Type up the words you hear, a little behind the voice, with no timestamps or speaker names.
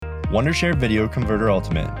Wondershare Video Converter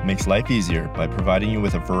Ultimate makes life easier by providing you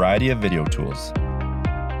with a variety of video tools.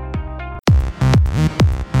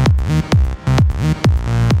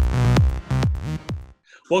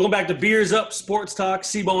 Welcome back to Beers Up Sports Talk.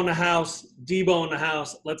 Sebo in the house, Debo in the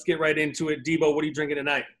house. Let's get right into it. Debo, what are you drinking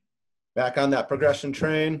tonight? Back on that progression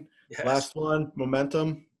train. Yes. Last one,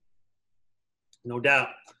 momentum. No doubt.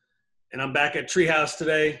 And I'm back at Treehouse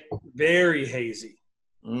today. Very hazy.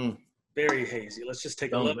 Very hazy. Let's just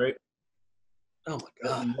take a look. Great. Oh, my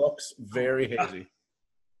God. It looks very hazy.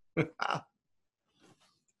 All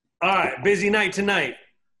right. Busy night tonight.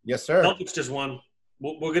 Yes, sir. Celtics just won.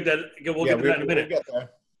 We'll get that. We'll get to that in a minute. We'll get there.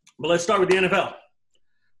 But let's start with the NFL.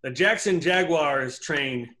 The Jackson Jaguars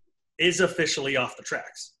train is officially off the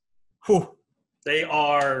tracks. Whew. They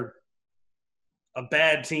are a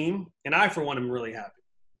bad team, and I, for one, am really happy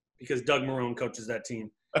because Doug Marrone coaches that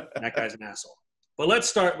team, and that guy's an asshole. But let's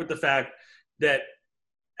start with the fact that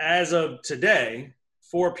as of today,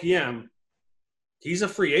 4 p.m., he's a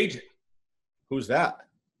free agent. Who's that?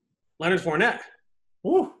 Leonard Fournette.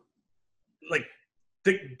 Whew. Like,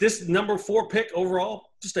 this number 4 pick overall,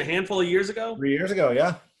 just a handful of years ago. 3 years ago,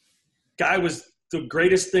 yeah. Guy was the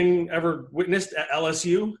greatest thing ever witnessed at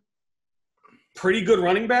LSU. Pretty good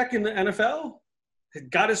running back in the NFL.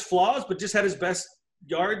 Got his flaws, but just had his best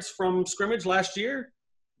yards from scrimmage last year.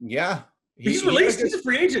 Yeah. He's released. He's a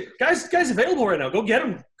free agent. Guy's available right now. Go get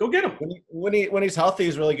him. Go get him. When he's healthy,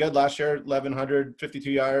 he's really good. Last year, 1,152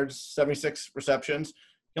 yards, 76 receptions.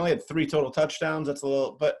 He only had 3 total touchdowns. That's a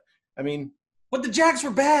little – but, I mean – But the Jags were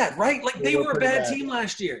bad, right? Like, they were a bad team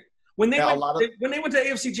last year. When they went to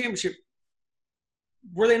AFC Championship,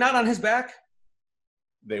 were they not on his back?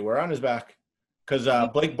 They were on his back because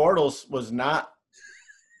Blake Bortles was not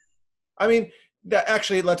 – I mean,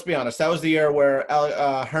 actually, let's be honest. That was the year where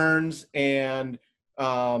Hearns and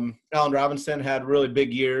Allen Robinson had really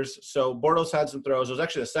big years. So Bortles had some throws. It was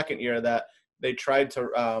actually the second year that they tried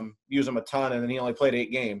to use him a ton, and then he only played 8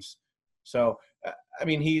 games. So – I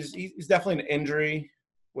mean, he's definitely an injury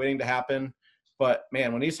waiting to happen, but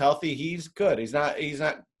man, when he's healthy, he's good.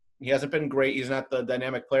 He hasn't been great. He's not the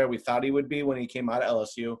dynamic player we thought he would be when he came out of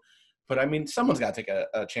LSU, but I mean, someone's got to take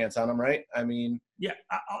a chance on him, right? I mean, yeah.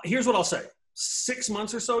 Here's what I'll say. 6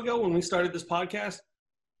 months or so ago when we started this podcast,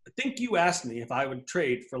 I think you asked me if I would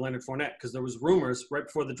trade for Leonard Fournette because there was rumors right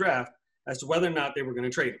before the draft as to whether or not they were going to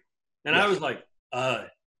trade him. And I was like,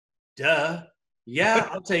 duh. Yeah,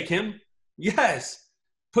 I'll take him. Yes.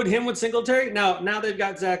 Put him with Singletary. Now they've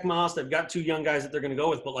got Zach Moss. They've got 2 young guys that they're going to go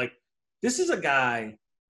with. But, like, this is a guy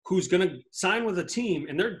who's going to sign with a team,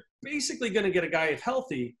 and they're basically going to get a guy, if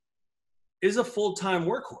healthy, is a full-time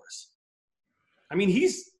workhorse. I mean,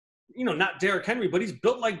 he's, not Derrick Henry, but he's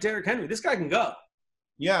built like Derrick Henry. This guy can go.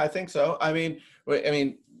 Yeah, I think so. I mean,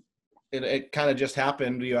 it kind of just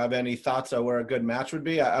happened. Do you have any thoughts on where a good match would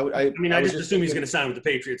be? I just assume he's going to sign with the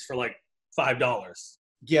Patriots for, like, $5.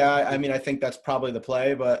 Yeah, I mean, I think that's probably the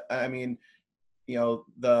play, but I mean,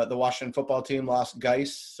 the Washington football team lost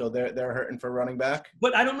Geis, so they're hurting for running back.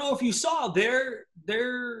 But I don't know if you saw their.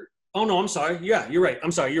 Oh no, I'm sorry. Yeah, you're right.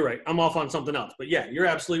 I'm sorry, you're right. I'm off on something else. But yeah, you're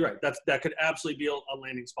absolutely right. That could absolutely be a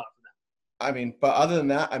landing spot for them. I mean, but other than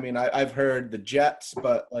that, I mean, I've heard the Jets,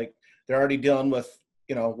 but like they're already dealing with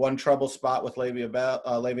one trouble spot with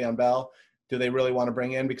Le'Veon Bell. Do they really want to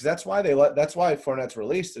bring in? Because that's why Fournette's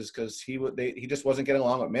released is because he just wasn't getting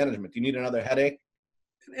along with management. Do you need another headache?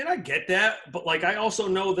 And I get that, but like I also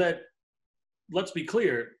know that, let's be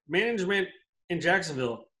clear, management in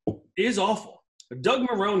Jacksonville is awful. Doug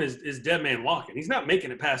Marrone is dead man walking. He's not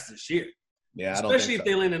making it past this year. Yeah, especially if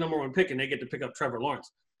they land a number 1 pick and they get to pick up Trevor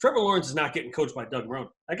Lawrence. Trevor Lawrence is not getting coached by Doug Marrone.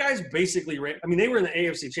 That guy's basically they were in the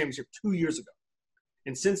AFC Championship 2 years ago,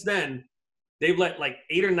 and since then. They've let like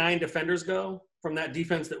 8 or 9 defenders go from that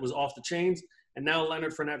defense that was off the chains, and now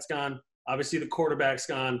Leonard Fournette's gone. Obviously, the quarterback's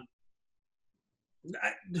gone.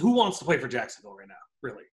 Who wants to play for Jacksonville right now,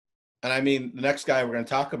 really? And I mean, the next guy we're going to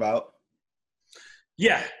talk about.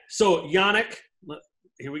 Yeah, so Yannick,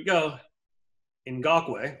 here we go,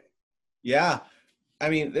 Ngakoue. Yeah,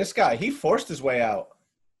 I mean, this guy, he forced his way out.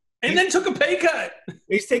 And then took a pay cut.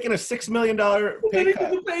 He's taking a $6 million pay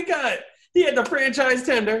cut. Took a pay cut. He had the franchise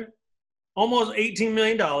tender. Almost $18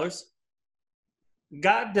 million,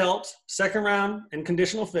 got dealt second round and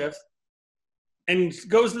conditional 5th, and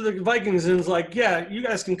goes to the Vikings and is like, yeah, you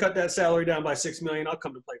guys can cut that salary down by $6 million. I'll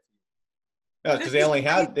come to play for you. Yeah, because they only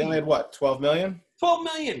had what, $12 million? $12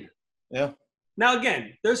 million. Yeah. Now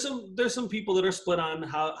again, there's some people that are split on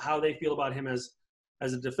how they feel about him as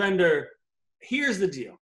a defender. Here's the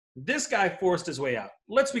deal. This guy forced his way out.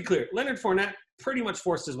 Let's be clear. Leonard Fournette pretty much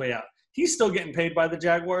forced his way out. He's still getting paid by the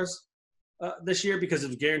Jaguars. this year because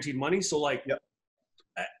of guaranteed money. So, like, Yep.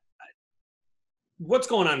 What's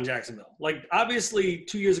going on in Jacksonville? Like, obviously,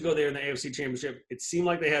 2 years ago, they were in the AFC Championship. It seemed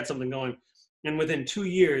like they had something going. And within 2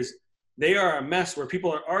 years, they are a mess where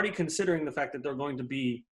people are already considering the fact that they're going to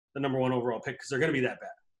be the number 1 overall pick because they're going to be that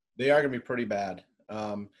bad. They are going to be pretty bad.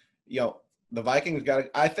 The Vikings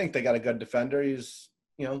I think they got a good defender. He's,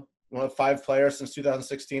 one of 5 players since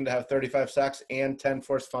 2016 to have 35 sacks and 10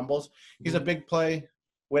 forced fumbles. He's a big play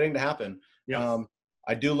waiting to happen. Yeah.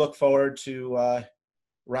 I do look forward to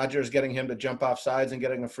Rodgers getting him to jump off sides and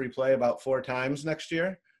getting a free play about 4 times next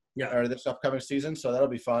year. Yeah. Or this upcoming season. So that'll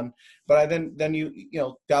be fun. But then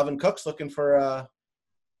Dalvin Cook's looking for a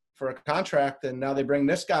contract, and now they bring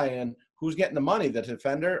this guy in. Who's getting the money, the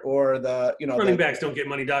defender or the, running backs don't get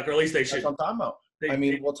money, Doc, or at least they should. That's what I'm talking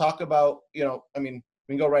about. We'll talk about, we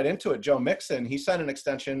can go right into it. Joe Mixon, he signed an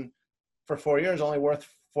extension for 4 years, only worth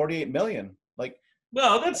 $48 million.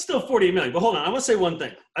 Well, that's still $48 million. But hold on, I want to say one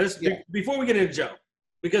thing. Before we get into Joe,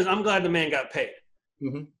 because I'm glad the man got paid.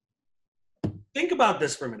 Mm-hmm. Think about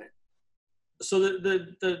this for a minute. So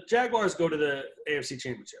the Jaguars go to the AFC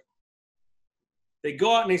Championship. They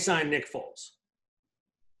go out and they sign Nick Foles,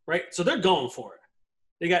 right? So they're going for it.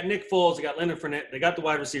 They got Nick Foles. They got Leonard Fournette. They got the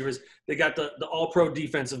wide receivers. They got the all-pro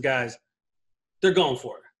defensive guys. They're going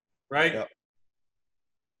for it, right? Yep.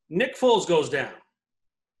 Nick Foles goes down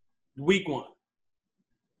week 1.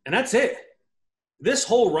 And that's it. This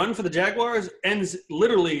whole run for the Jaguars ends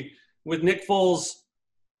literally with Nick Foles'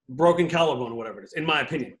 broken collarbone or whatever it is, in my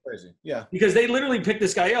opinion. Crazy. Yeah. Because they literally picked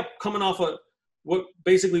this guy up coming off of what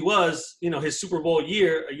basically was, his Super Bowl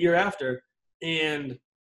year, a year after, and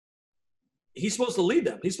he's supposed to lead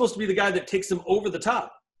them. He's supposed to be the guy that takes them over the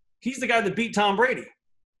top. He's the guy that beat Tom Brady.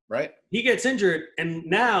 Right. He gets injured, and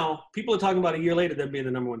now people are talking about a year later them being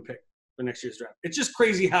the number 1 pick for next year's draft. It's just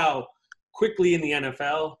crazy how quickly in the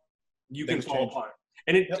NFL you can fall apart.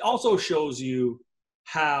 And it also shows you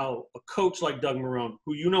how a coach like Doug Marrone,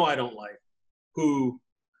 who I don't like, who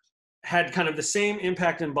had kind of the same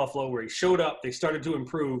impact in Buffalo where he showed up, they started to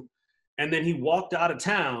improve, and then he walked out of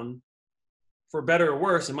town for better or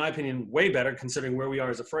worse, in my opinion, way better considering where we are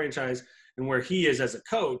as a franchise and where he is as a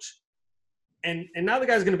coach. And now the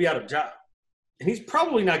guy's going to be out of a job. And he's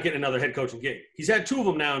probably not getting another head coaching gig. He's had 2 of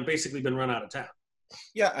them now and basically been run out of town.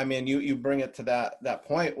 Yeah, you bring it to that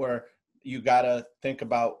point where you got to think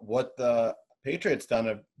about what the Patriots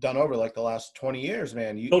have done over like the last 20 years,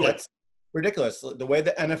 man. That's ridiculous. The way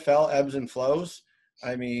the NFL ebbs and flows.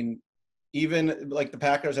 Even like the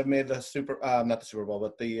Packers have made the not the Super Bowl,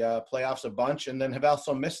 but the playoffs a bunch, and then have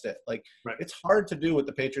also missed it. It's hard to do what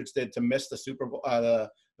the Patriots did to miss the Super Bowl, the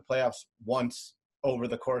playoffs once over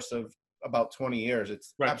the course of about 20 years.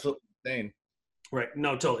 It's absolutely insane. Right.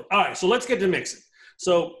 No, totally. All right. So let's get to Mixon.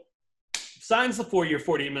 So signs the 4-year,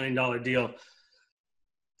 $48 million deal.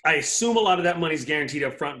 I assume a lot of that money's guaranteed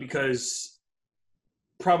up front because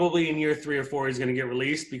probably in year 3 or 4 he's going to get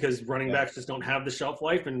released because running backs just don't have the shelf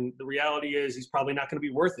life. And the reality is he's probably not going to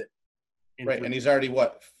be worth it. Right. And he's already,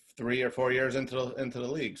 3 or 4 years into the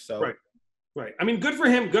league. So Right. Good for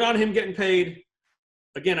him. Good on him getting paid.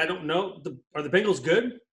 Again, I don't know. Are the Bengals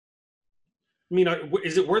good?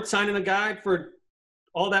 Is it worth signing a guy for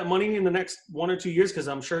all that money in the next 1 or 2 years? Because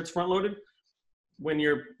I'm sure it's front loaded when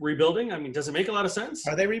you're rebuilding. Does it make a lot of sense?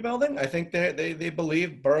 Are they rebuilding? I think they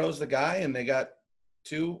believe Burrow's the guy, and they got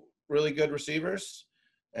 2 really good receivers.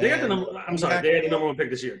 They had the number 1 pick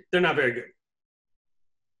this year. They're not very good.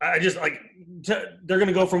 They're going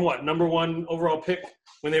to go from what, number 1 overall pick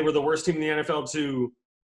when they were the worst team in the NFL to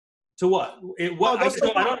what?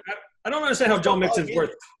 I don't understand how Joe Mixon's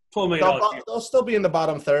worth $12 million. They'll still be in the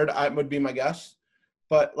bottom third. Would be my guess.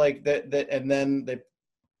 But and then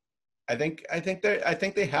I think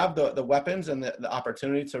they have the weapons and the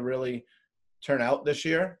opportunity to really turn out this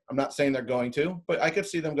year. I'm not saying they're going to, but I could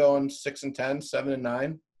see them going 6-10,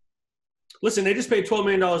 7-9. Listen, they just paid $12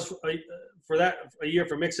 million for that a year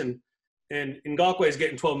for Mixon, and Ngakoue is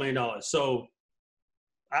getting $12 million. So,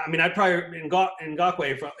 I'd probably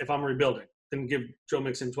Ngakoue if I'm rebuilding than give Joe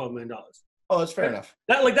Mixon $12 million. Oh, that's fair enough.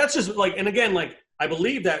 That's just and again, I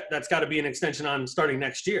believe that's got to be an extension on starting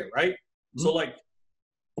next year, right? Mm-hmm. So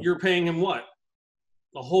you're paying him what?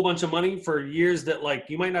 A whole bunch of money for years that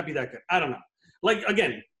you might not be that good. I don't know.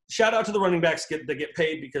 Again, shout out to the running backs that get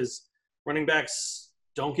paid because running backs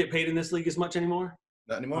don't get paid in this league as much anymore.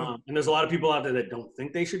 Not anymore. And there's a lot of people out there that don't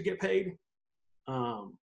think they should get paid.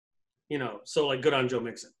 So good on Joe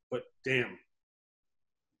Mixon, but damn,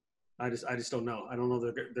 I just don't know. I don't know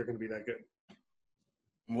that they're going to be that good.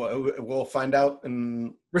 We'll find out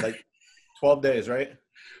in 12 days, right?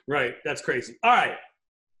 Right. That's crazy. All right.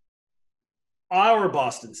 Our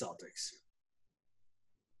Boston Celtics.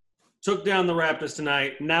 took down the Raptors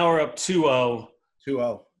tonight. Now we're up 2-0.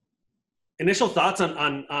 2-0. Initial thoughts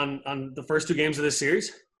on the first two games of this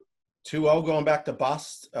series? 2-0 going back to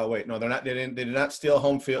Boston. Oh wait, no, they're not. They did not steal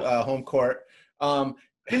home court. I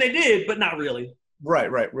mean, they did, but not really.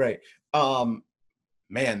 Right.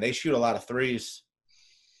 Man, they shoot a lot of threes.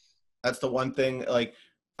 That's the one thing. Like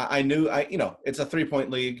I knew, it's a 3-point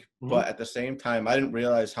league, but at the same time, I didn't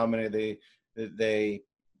realize how many they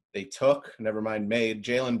took. Never mind made.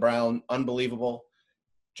 Jaylen Brown, unbelievable.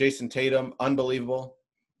 Jason Tatum, unbelievable.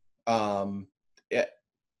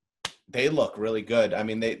 They look really good. I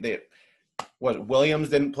mean, Williams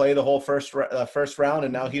didn't play the whole first round,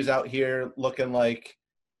 and now he's out here looking like,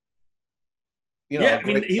 he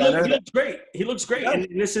looks great. He looks great. Yeah.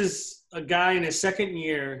 And this is a guy in his second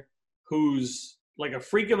year who's like a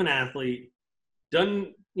freak of an athlete,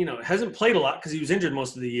 hasn't played a lot because he was injured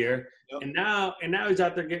most of the year. Yep. And now he's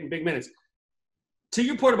out there getting big minutes. To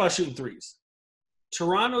your point about shooting threes,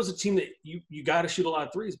 Toronto's a team that you got to shoot a lot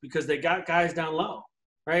of threes because they got guys down low,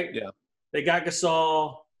 right? Yeah. They got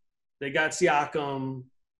Gasol. They got Siakam.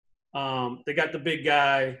 They got the big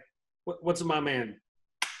guy. What's my man?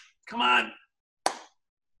 Come on.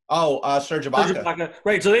 Oh, Serge Ibaka.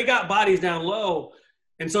 Right, so they got bodies down low.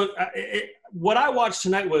 And so what I watched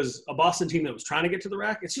tonight was a Boston team that was trying to get to the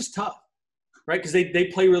rack. It's just tough, right? Because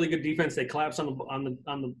they play really good defense. They collapse on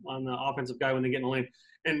the offensive guy when they get in the lane.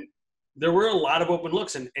 And there were a lot of open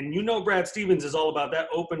looks. And Brad Stevens is all about that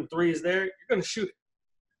open three is there. You're going to shoot it.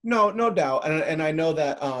 No doubt. And I know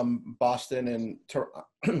that Boston and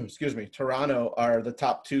Toronto are the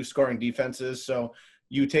top two scoring defenses. So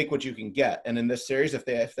you take what you can get. And in this series, if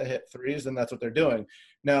they hit threes, then that's what they're doing.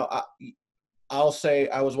 Now, I'll say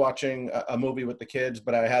I was watching a movie with the kids,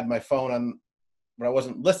 but I had my phone on when I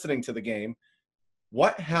wasn't listening to the game.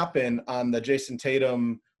 What happened on the Jason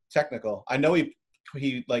Tatum technical? I know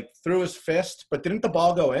he like threw his fist, but didn't the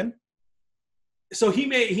ball go in? So he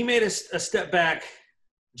made a step back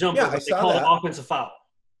jumper. Yeah, they called it offensive foul.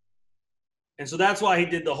 And so that's why he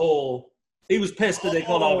did the whole – he was pissed that they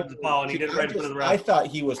called offensive foul, and he did it right in front of the ref. I thought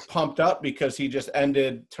he was pumped up because he just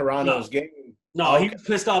ended Toronto's game. No, he was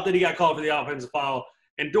pissed off that he got called for the offensive foul.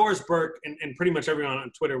 And Doris Burke and pretty much everyone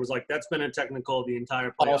on Twitter was like, that's been a technical the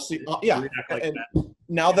entire playoff. Yeah.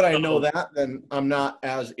 Now that I know that, then I'm not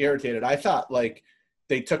as irritated. I thought, like,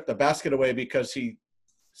 they took the basket away because he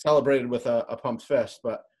celebrated with a pumped fist.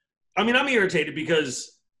 But I mean, I'm irritated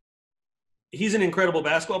because he's an incredible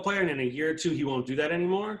basketball player, and in a year or two he won't do that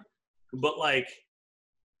anymore. But, like,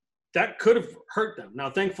 that could have hurt them. Now,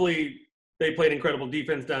 thankfully, they played incredible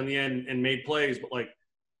defense down the end and made plays, but, like,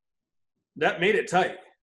 that made it tight.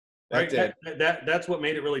 Right? That's what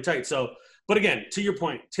made it really tight. So, but again, to your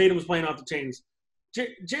point, Tatum was playing off the chains.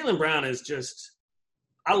 Jaylen Brown is just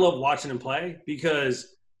 – I love watching him play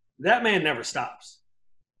because that man never stops.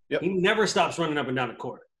 Yep. He never stops running up and down the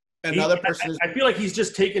court. Another person – I feel like he's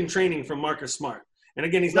just taken training from Marcus Smart. And,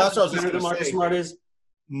 again, he's not better than Marcus Smart is.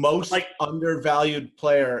 Most undervalued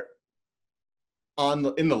player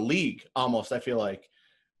in the league almost, I feel like.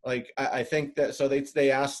 Like, I think that – so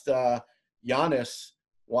they asked Giannis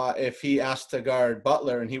why if he asked to guard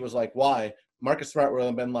Butler, and he was like, why? Marcus Smart would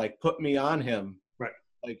have been like, put me on him. Right.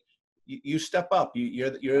 Like, you step up.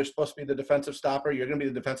 You're supposed to be the defensive stopper. You're going to be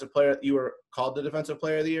the defensive player. You were called the defensive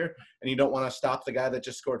player of the year, and you don't want to stop the guy that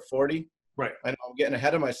just scored 40. Right. I know I'm getting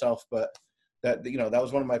ahead of myself, but that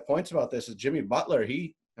was one of my points about this is Jimmy Butler.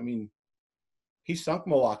 He sunk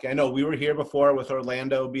Milwaukee. I know we were here before with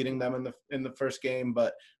Orlando beating them in the first game,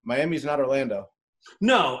 but Miami's not Orlando.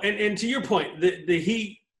 No, and to your point, the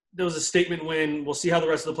Heat, there was a statement win. We'll see how the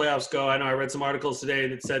rest of the playoffs go. I know I read some articles today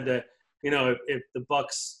that said that, if the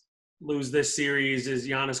Bucks lose this series, is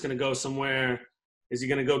Giannis going to go somewhere? Is he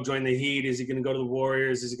going to go join the Heat? Is he going to go to the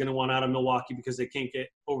Warriors? Is he going to want out of Milwaukee because they can't get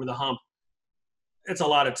over the hump? It's a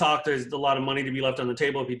lot of talk. There's a lot of money to be left on the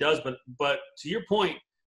table if he does. But to your point,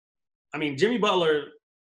 I mean, Jimmy Butler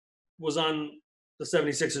was on the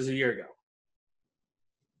 76ers a year ago.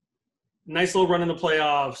 Nice little run in the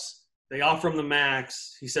playoffs. They offer him the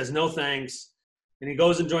max. He says no thanks, and he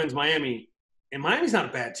goes and joins Miami. And Miami's not a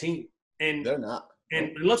bad team. And they're not.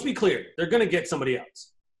 And let's be clear, they're going to get somebody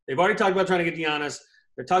else. They've already talked about trying to get Giannis.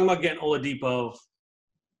 They're talking about getting Oladipo.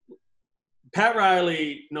 Pat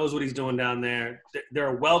Riley knows what he's doing down there.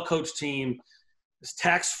 They're a well-coached team. It's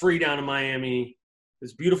tax-free down in Miami.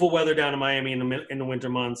 There's beautiful weather down in Miami in the winter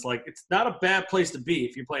months. Like, it's not a bad place to be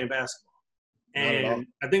if you're playing basketball. And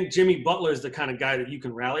I think Jimmy Butler is the kind of guy that you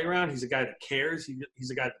can rally around. He's a guy that cares. He's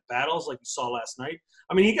a guy that battles, like you saw last night.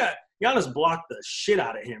 I mean, Giannis blocked the shit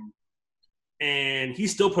out of him, and he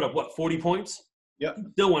still put up, 40 points? Yep.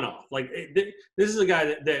 Still went off. Like this is a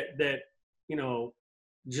guy that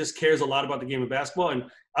just cares a lot about the game of basketball, and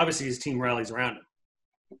obviously his team rallies around him.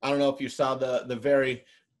 I don't know if you saw the very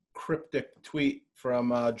cryptic tweet from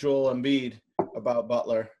Joel Embiid about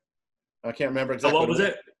Butler. I can't remember exactly. What was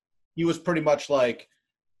it? He was pretty much like,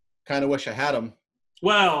 kind of wish I had him.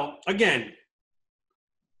 Well, again,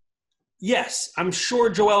 yes, I'm sure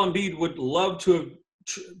Joel Embiid would love to have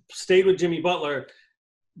stayed with Jimmy Butler,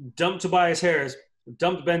 dumped Tobias Harris,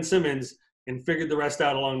 dumped Ben Simmons, and figured the rest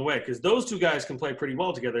out along the way, because those two guys can play pretty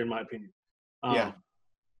well together, in my opinion. Yeah.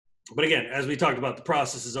 But again, as we talked about, the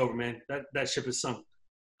process is over, man. That ship is sunk.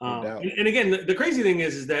 No doubt. And again, the crazy thing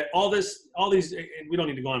is that all these, and we don't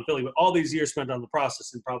need to go on Philly, but all these years spent on the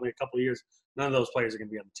process, in probably a couple of years, none of those players are going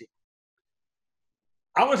to be on the team.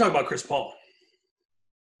 I want to talk about Chris Paul.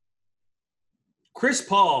 Chris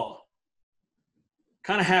Paul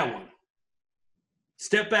kind of had one.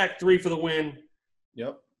 Step back three for the win.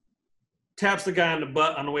 Yep. Taps the guy on the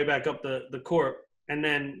butt on the way back up the court. And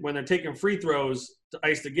then when they're taking free throws to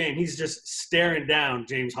ice the game, he's just staring down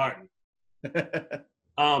James Harden.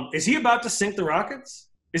 Is he about to sink the Rockets?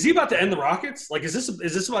 Is he about to end the Rockets? Like, is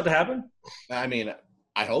this about to happen? I mean,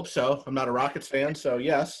 I hope so. I'm not a Rockets fan, so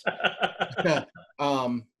yes.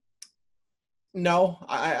 No,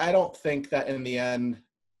 I don't think that in the end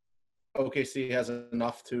OKC has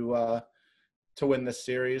enough to win this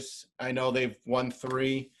series. I know they've won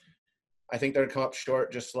 3. I think they're going to come up short,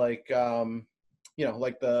 just like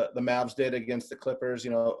like the Mavs did against the Clippers.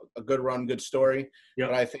 A good run, good story. Yep.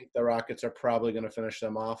 But I think the Rockets are probably going to finish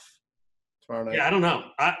them off tomorrow night. Yeah, I don't know.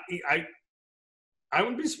 I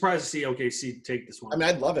wouldn't be surprised to see OKC take this one. I mean,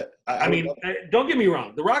 I'd love it. I mean, don't get me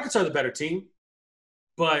wrong. The Rockets are the better team,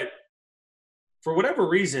 but for whatever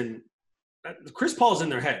reason, Chris Paul's in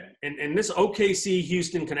their head, and this OKC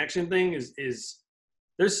Houston connection thing is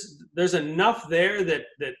there's enough there that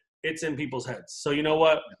it's in people's heads. So you know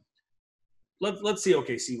what? Let's see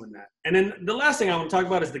OKC win that. And then the last thing I want to talk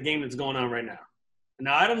about is the game that's going on right now.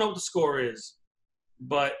 Now I don't know what the score is,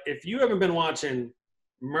 but if you haven't been watching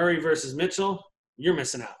Murray versus Mitchell, you're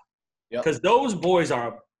missing out. Because those boys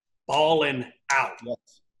are balling out.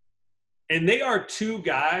 Yes. And they are two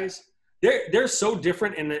guys. They're so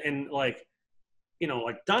different in like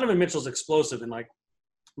Donovan Mitchell's explosive, and like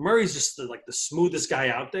Murray's just the smoothest guy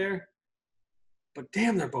out there. But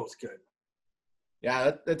damn, they're both good.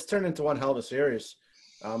 Yeah, it's turned into one hell of a series.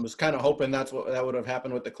 Was kind of hoping that would have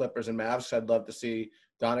happened with the Clippers and Mavs. I'd love to see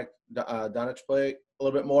Doncic play a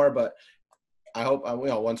little bit more, but I hope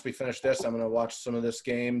once we finish this, I'm going to watch some of this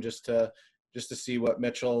game just to see what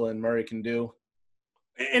Mitchell and Murray can do.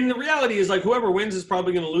 And the reality is, like, whoever wins is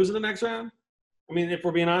probably going to lose in the next round. I mean, if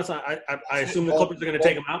we're being honest, I assume the Clippers are going to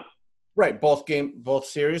take them out. Right, both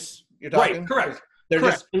series. You're talking. Right, correct. They're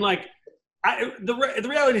correct. just and like. The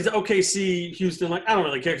reality is OKC, Houston, like, I don't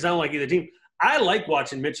really care because I don't like either team. I like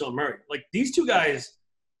watching Mitchell and Murray. Like, these two guys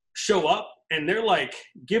show up, and they're like,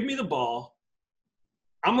 give me the ball.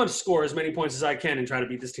 I'm going to score as many points as I can and try to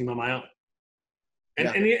beat this team on my own.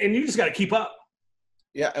 And you just got to keep up.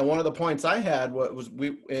 Yeah, and one of the points I had was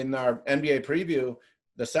we in our NBA preview,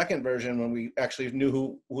 the second version, when we actually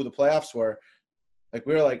knew who the playoffs were. Like,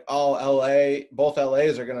 we were like, both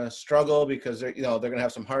LAs are going to struggle because they're going to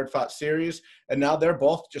have some hard-fought series. And now they're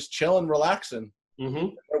both just chilling, relaxing.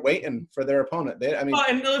 Mm-hmm. They're waiting for their opponent. And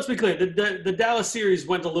let's be clear. The Dallas series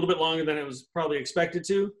went a little bit longer than it was probably expected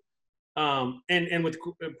to. And with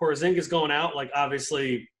Porzingis going out, like,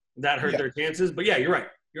 obviously that hurt their chances. But, yeah, you're right.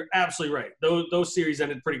 You're absolutely right. Those series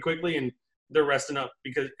ended pretty quickly, and they're resting up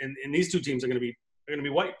because and these two teams are going to be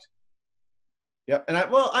wiped. Yeah,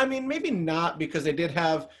 and maybe not because they did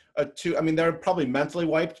have they're probably mentally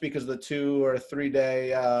wiped because of the 2 or 3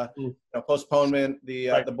 day postponement, the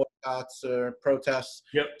boycotts or protests.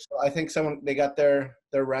 Yep. So I think they got their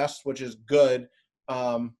rest, which is good.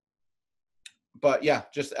 But yeah,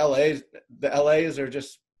 just the LAs are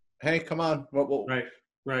just, hey, come on, right.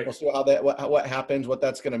 We'll see how what happens, what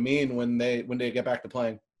that's going to mean when they get back to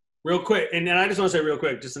playing. Real quick, and I just want to say real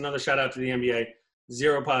quick, just another shout out to the NBA.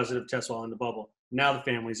 0 positive tests while in the bubble. Now the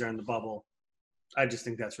families are in the bubble. I just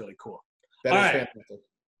think that's really cool. That All is right. fantastic.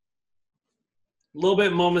 A little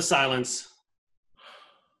bit moment of silence.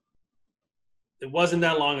 It wasn't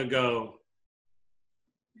that long ago.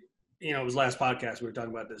 It was last podcast we were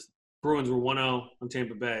talking about this. Bruins were 1-0 on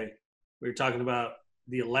Tampa Bay. We were talking about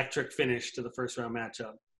the electric finish to the first round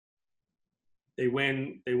matchup. They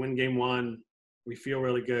win game 1. We feel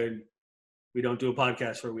really good. We don't do a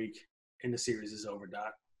podcast for a week. And the series is over,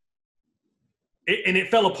 Doc.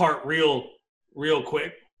 It fell apart real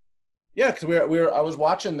quick. Yeah, because I was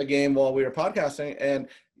watching the game while we were podcasting, and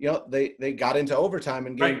they got into overtime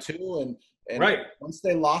in game Right. 2, and Right. once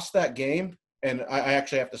they lost that game, and I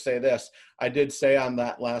actually have to say this, I did say on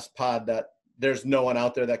that last pod that there's no one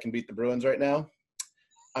out there that can beat the Bruins right now.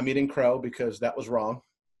 I'm eating crow because that was wrong.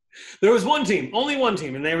 There was one team, only one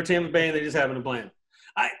team, and they were Tampa Bay, and they just happened to play him.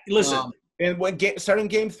 Listen. And when starting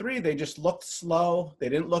game 3, they just looked slow. They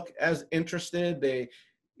didn't look as interested. They,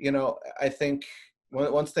 I think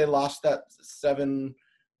once they lost that 7-1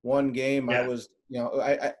 game, Yeah. I was,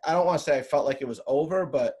 I don't want to say I felt like it was over,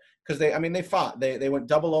 but because they fought. They went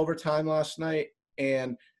double overtime last night,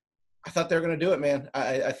 and I thought they were going to do it, man.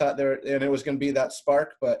 I thought and it was going to be that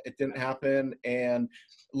spark, but it didn't happen. And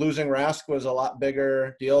losing Rask was a lot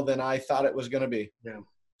bigger deal than I thought it was going to be. Yeah.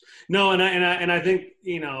 No, and I think,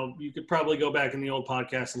 you could probably go back in the old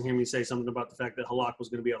podcast and hear me say something about the fact that Halak was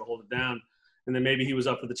going to be able to hold it down, and then maybe he was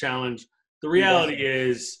up for the challenge. The reality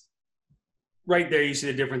is, right there, you see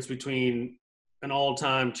the difference between an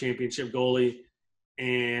all-time championship goalie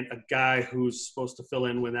and a guy who's supposed to fill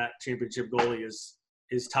in when that championship goalie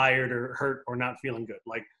is tired or hurt or not feeling good.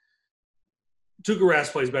 Like, Tuukka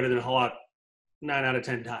Rask plays better than Halak 9 out of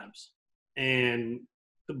 10 times, and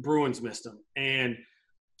the Bruins missed him. And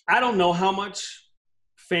I don't know how much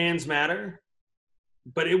fans matter,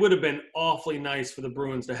 but it would have been awfully nice for the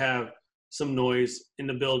Bruins to have some noise in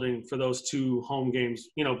the building for those 2 home games,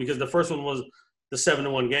 because the first one was the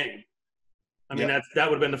 7-1 game. I mean, that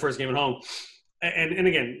would have been the first game at home. And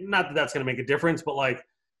again, not that that's going to make a difference, but like,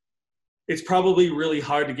 it's probably really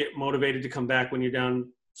hard to get motivated to come back when you're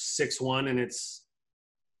down 6-1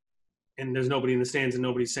 and there's nobody in the stands and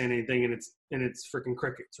nobody's saying anything, and it's freaking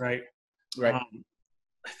crickets, right? Right.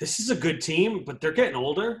 This is a good team, but they're getting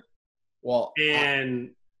older. Well,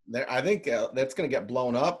 and I think that's going to get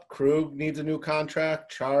blown up. Krug needs a new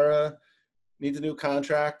contract. Chara needs a new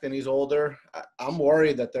contract, and he's older. I'm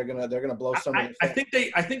worried that they're gonna blow somebody. I think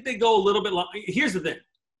they go a little bit long. Here's the thing.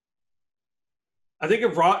 I think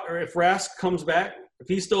if Rask comes back, if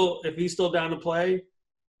he's still down to play,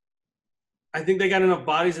 I think they got enough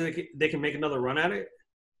bodies that they can make another run at it.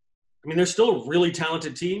 I mean, they're still a really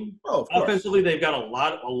talented team. Oh, of course. Offensively, they've got a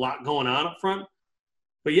lot going on up front.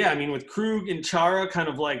 But yeah, I mean, with Krug and Chara kind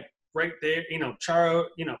of like right there, Chara,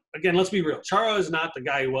 again, let's be real. Chara is not the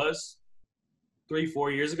guy he was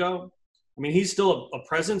 3-4 years ago. I mean, he's still a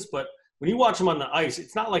presence, but when you watch him on the ice,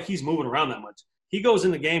 it's not like he's moving around that much. He goes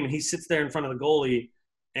in the game and he sits there in front of the goalie,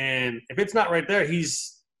 and if it's not right there,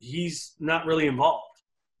 he's not really involved.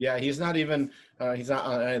 Yeah, he's not even he's not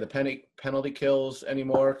on any of the penalty kills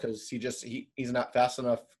anymore because he's not fast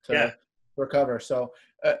enough to recover. So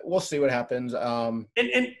we'll see what happens. And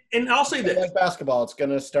I'll say this: like basketball, it's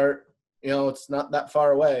gonna start. It's not that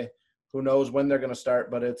far away. Who knows when they're gonna start?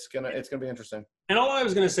 But it's gonna be interesting. And all I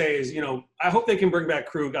was gonna say is, I hope they can bring back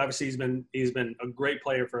Krug. Obviously, he's been a great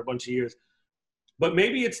player for a bunch of years. But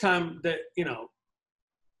maybe it's time that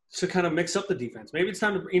to kind of mix up the defense. Maybe it's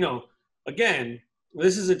time to again.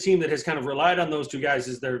 This is a team that has kind of relied on those 2 guys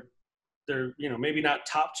as their maybe not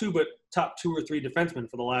top 2, but top 2 or 3 defensemen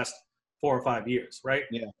for the last 4 or 5 years, right?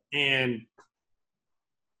 Yeah. And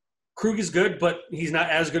Krug is good, but he's not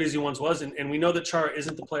as good as he once was. And we know that Chara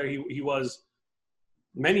isn't the player he was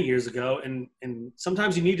many years ago. And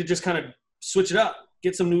sometimes you need to just kind of switch it up,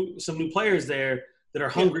 get some new players there that are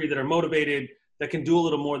hungry, that are motivated, that can do a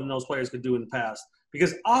little more than those players could do in the past.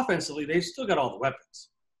 Because offensively, they've still got all the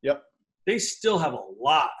weapons. Yep. They still have a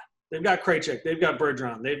lot. They've got Krejcik. They've got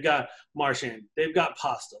Bergeron. They've got Marchand. They've got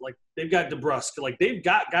Pasta. Like, they've got DeBrusk. Like, they've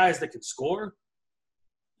got guys that can score.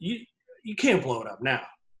 You can't blow it up now.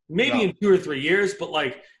 Maybe in 2 or 3 years, but,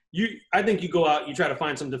 like, I think you go out, you try to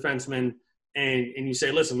find some defensemen, and you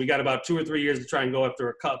say, listen, we got about 2 or 3 years to try and go after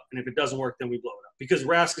a cup, and if it doesn't work, then we blow it up. Because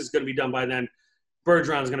Rask is going to be done by then.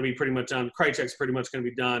 Bergeron's going to be pretty much done. Krejcik's pretty much going to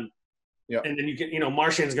be done. Yeah. And then you can,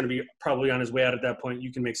 Marchand's going to be probably on his way out at that point.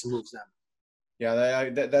 You can make some moves then. Yeah,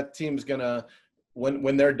 that team's gonna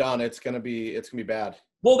when they're done, it's gonna be bad.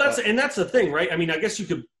 Well, that's the thing, right? I mean, I guess you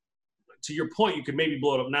could, to your point, you could maybe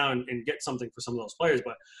blow it up now and get something for some of those players.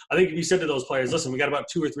 But I think if you said to those players, listen, we got about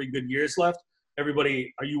 2 or 3 good years left.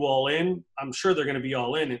 Everybody, are you all in? I'm sure they're going to be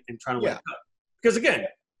all in and trying to win a cup. Because again,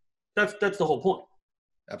 that's the whole point.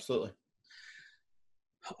 Absolutely.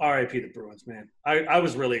 RIP the Bruins, man. I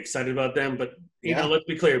was really excited about them, but let's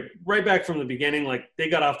be clear. Right back from the beginning, like, they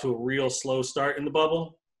got off to a real slow start in the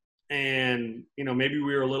bubble, and maybe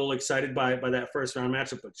we were a little excited by that first round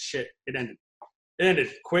matchup, but shit, it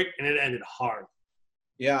ended quick and it ended hard.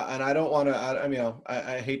 Yeah, and I don't want to.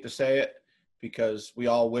 I hate to say it because we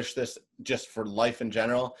all wish this just for life in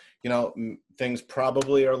general. Things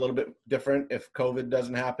probably are a little bit different if COVID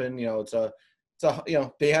doesn't happen.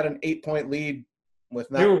 They had an 8-point lead with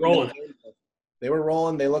not They were rolling. They were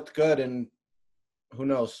rolling. They looked good, and who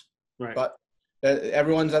knows? Right. But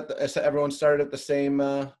everyone started at the same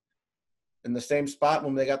in the same spot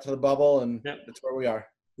when they got to the bubble, and that's where we are.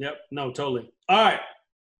 Yep. No, totally. All right.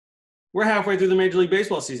 We're halfway through the Major League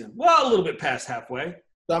Baseball season. Well, a little bit past halfway.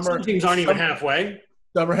 Some teams aren't even halfway.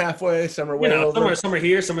 Some are halfway. Some are way over. Some are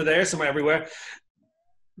here. Some are there. Some are everywhere.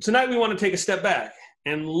 Tonight we want to take a step back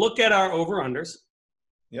and look at our over-unders.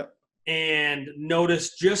 Yep. And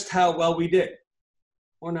notice just how well we did,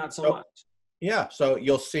 or not so much. Yeah. So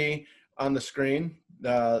you'll see on the screen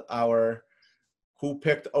our who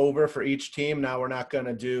picked over for each team. Now we're not going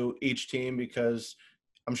to do each team because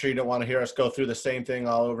I'm sure you don't want to hear us go through the same thing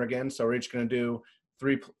all over again. So we're each going to do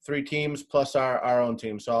three teams plus our own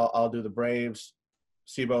team. So I'll do the Braves,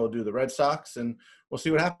 Sibo will do the Red Sox, and we'll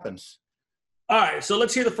see what happens. All right. So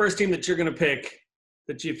let's hear the first team that you're going to pick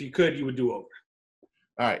that if you could, you would do over.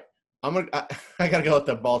 All right. I got to go with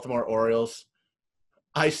the Baltimore Orioles.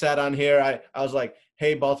 I sat on here. I was like,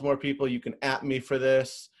 hey, Baltimore people, you can at me for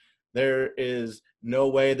this. There is no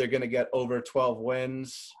way they're going to get over 12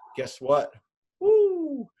 wins. Guess what?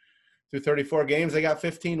 Woo! Through 34 games, they got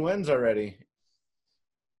 15 wins already.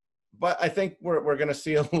 But I think we're going to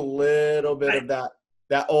see a little bit of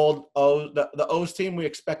that old the O's team we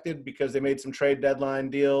expected because they made some trade deadline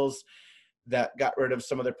deals that got rid of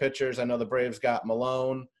some of their pitchers. I know the Braves got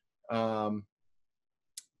Malone. But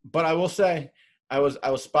I will say I was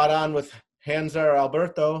spot on with Hanser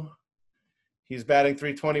Alberto. He's batting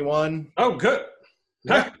 .321. Oh, good.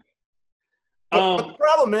 Yeah. But the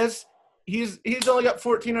problem is he's only got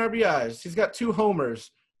 14 RBIs. He's got 2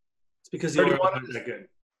 homers. It's because the Orioles aren't that good.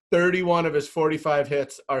 31 of his 45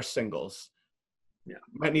 hits are singles. Yeah.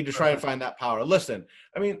 Might need to try and find that power. Listen,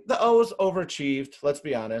 I mean, the O's overachieved, let's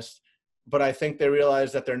be honest. But I think they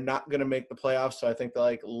realize that they're not going to make the playoffs. So I think they're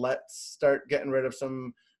like, let's start getting rid of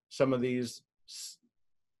some of these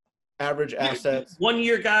average assets. 1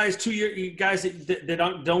 year guys, 2 year guys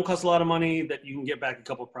that don't cost a lot of money that you can get back a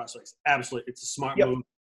couple of prospects. Absolutely. It's a smart move.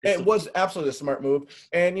 It was absolutely a smart move.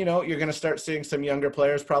 And, you're going to start seeing some younger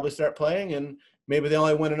players probably start playing, and maybe they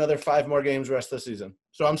only win another 5 more games the rest of the season.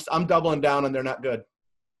 So I'm doubling down, and they're not good.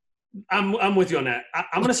 I'm with you on that.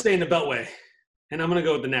 I'm going to stay in the Beltway, and I'm going to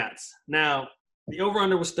go with the Nats. Now, the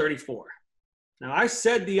over-under was 34. Now, I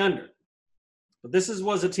said the under, but this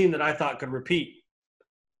was a team that I thought could repeat.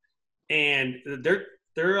 And they're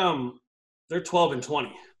 12-20,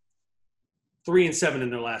 3-7 in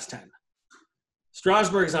their last 10.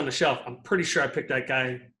 Strasburg is on the shelf. I'm pretty sure I picked that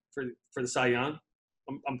guy for the Cy Young.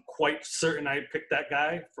 I'm quite certain I picked that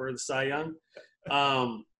guy for the Cy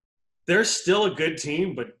Young. They're still a good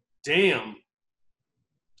team, but damn,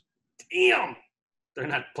 they're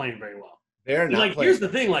not playing very well. They're not playing. Here's the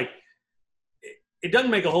thing, it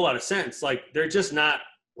doesn't make a whole lot of sense. They're just not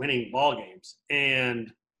winning ball games,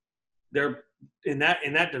 and they're in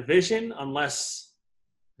that division unless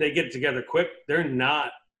they get it together quick. They're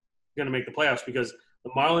not going to make the playoffs because the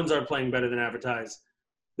Marlins are playing better than advertised.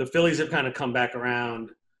 The Phillies have kind of come back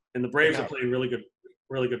around, and the Braves are playing really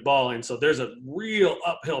good ball. And so there's a real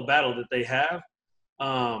uphill battle that they have.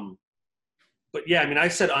 But yeah, I mean, I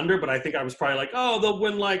said under, but I think I was probably like, oh, they'll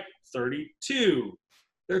win 32.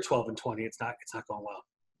 They're 12-20. It's not going well.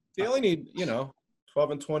 They only need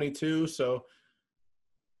 12-22. So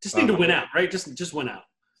just need to win out, right? Just win out.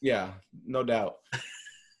 Yeah, no doubt.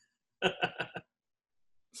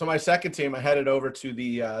 So my second team, I headed over to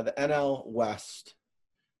the NL West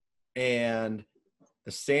and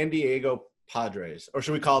the San Diego Padres, or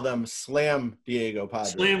should we call them Slam Diego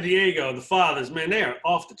Padres? Slam Diego, the fathers, man, they are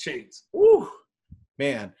off the chains. Woo,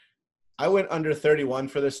 man! I went under 31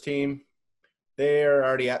 for this team. They're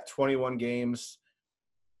already at 21 games.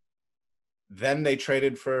 Then they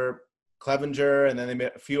traded for Clevenger, and then they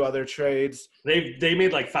made a few other trades. They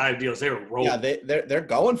made 5 deals. They were rolling. Yeah, they're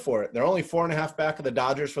going for it. They're only 4.5 back of the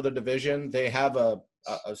Dodgers for the division. They have a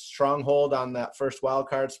stronghold on that first wild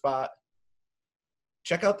card spot.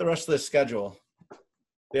 Check out the rest of the schedule.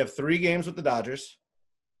 They have 3 games with the Dodgers.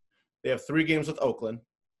 They have 3 games with Oakland.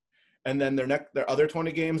 And then their other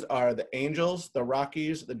 20 games are the Angels, the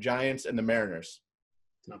Rockies, the Giants, and the Mariners.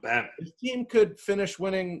 Not bad. This team could finish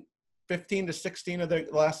winning 15 to 16 of their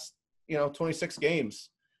last 26 games.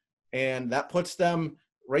 And that puts them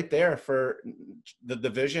right there for the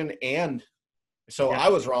division. And so I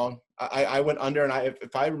was wrong. I went under, and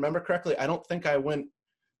if I remember correctly, I don't think I went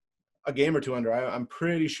a game or 2 under. I'm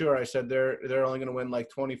pretty sure I said they're only going to win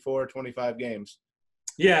 24, 25 games.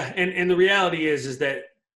 Yeah, and the reality is that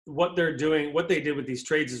what they're doing, what they did with these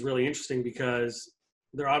trades is really interesting because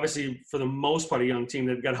they're obviously, for the most part, a young team.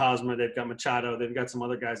 They've got Hosmer, they've got Machado, they've got some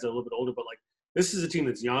other guys that are a little bit older, but This is a team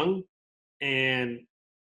that's young, and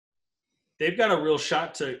they've got a real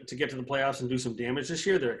shot to get to the playoffs and do some damage this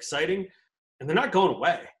year. They're exciting, and they're not going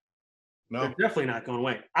away. No, They're definitely not going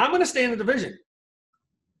away. I'm going to stay in the division.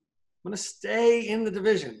 I'm going to stay in the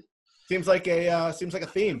division. seems like a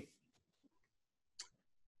theme.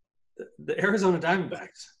 The Arizona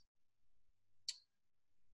Diamondbacks,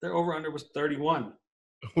 their over-under was 31.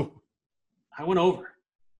 I went over.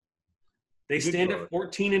 They stand at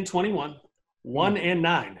 14-21,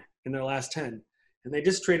 1-9 in their last 10. And they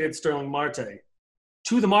just traded Sterling Marte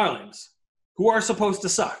to the Marlins, who are supposed to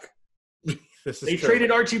suck. They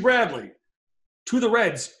traded Archie Bradley to the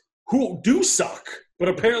Reds, who do suck, but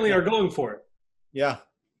apparently are going for it. Yeah.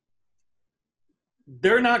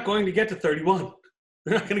 They're not going to get to 31.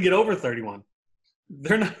 They're not going to get over 31.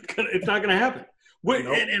 They're not going. It's not going to happen.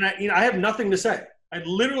 Nope. And I have nothing to say. I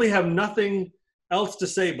literally have nothing else to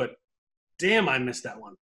say. But damn, I missed that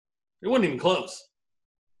one. It wasn't even close.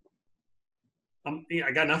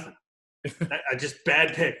 I got nothing. I just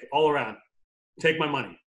bad pick all around. Take my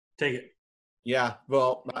money. Take it. Yeah.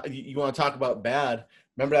 Well, you want to talk about bad?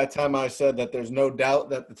 Remember that time I said that there's no doubt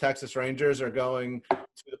that the Texas Rangers are going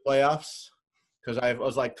to the playoffs? Because I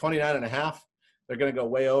was like 29.5. They're going to go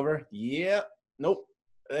way over. Yeah. Nope.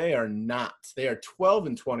 They are not. They are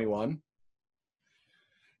 12-21.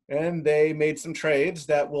 And they made some trades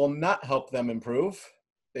that will not help them improve.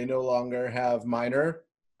 They no longer have Minor.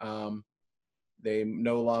 They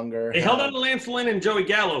no longer held on to Lance Lynn and Joey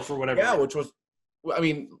Gallo for whatever. Yeah, which was – I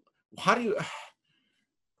mean, how do you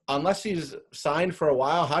 – unless he's signed for a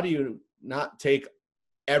while, how do you not take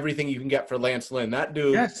everything you can get for Lance Lynn? That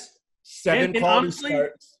dude, yes. seven and quality honestly,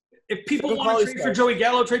 starts. If people want to trade for Joey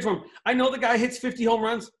Gallo, trade for him. I know the guy hits 50 home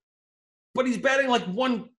runs, but he's batting like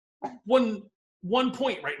one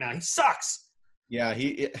point right now. He sucks. Yeah,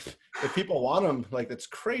 if people want him, like, that's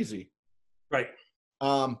crazy. Right.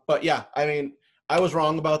 But, yeah, I mean – I was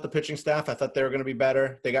wrong about the pitching staff. I thought they were going to be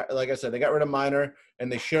better. They got, like I said, they got rid of Minor,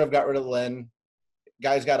 and they should have got rid of Lynn.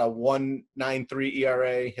 Guy's got a 1.93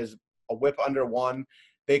 ERA, a whip under 1.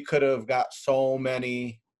 They could have got so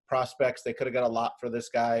many prospects. They could have got a lot for this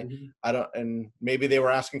guy. Mm-hmm. And maybe they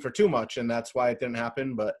were asking for too much, and that's why it didn't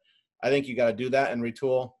happen. But I think you got to do that and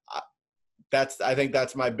retool. I think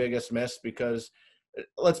that's my biggest miss because,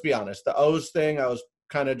 let's be honest, the O's thing, I was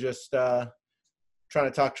kind of just trying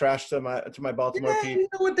to talk trash to my Baltimore people. You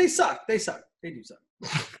know what? They suck. They suck. They do suck.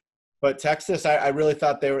 But Texas, I really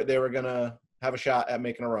thought they were gonna have a shot at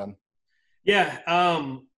making a run. Yeah.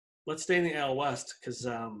 Let's stay in the AL West because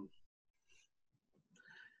I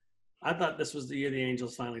thought this was the year the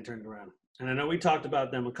Angels finally turned around. And I know we talked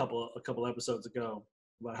about them a couple episodes ago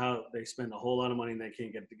about how they spend a whole lot of money and they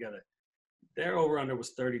can't get it together. Their over-under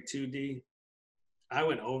was 32, D. I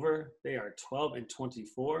went over. They are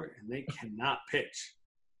 12-24, and they cannot pitch.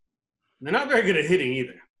 And they're not very good at hitting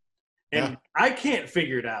either. And I can't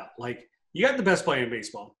figure it out. Like, you got the best player in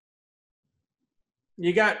baseball.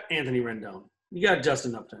 You got Anthony Rendon. You got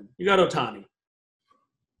Justin Upton. You got Ohtani.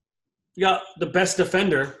 You got the best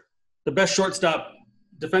defender, the best shortstop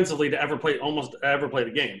defensively to ever play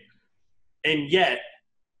the game. And yet,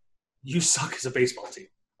 you suck as a baseball team.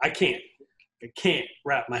 I can't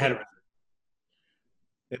wrap my head around it.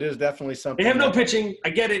 It is definitely something. They have no pitching. I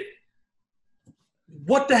get it.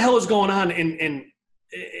 What the hell is going on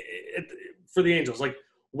for the Angels? Like,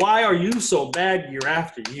 why are you so bad year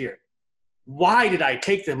after year? Why did I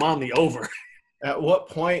take them on the over? At what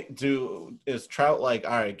point is Trout like,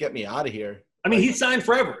 all right, get me out of here? I mean, he signed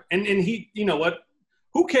forever. And he, you know what?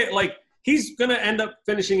 Who cares? Like, he's going to end up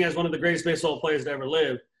finishing as one of the greatest baseball players to ever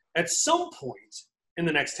live. At some point in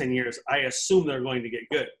the next 10 years, I assume they're going to get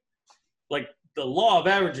good. Like, the law of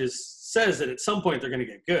averages says that at some point they're going to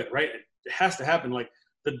get good, right? It has to happen. Like,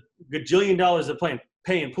 the gajillion dollars they're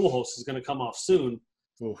paying Pujols is going to come off soon.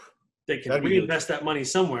 Oof. They can reinvest that money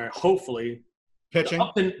somewhere, hopefully. Pitching.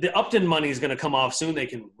 The Upton money is going to come off soon. They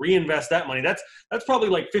can reinvest that money. That's probably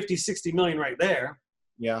like 50, 60 million right there.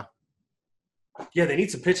 Yeah. Yeah, they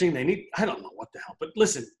need some pitching. I don't know what the hell. But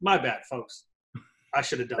listen, my bad, folks. I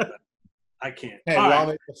should have done that. I can't. Hey, all we right. all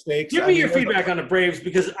make mistakes. Give me your feedback on the Braves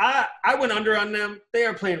because I went under on them. They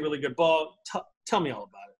are playing really good ball. Tell me all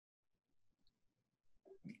about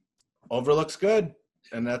it. Over looks good,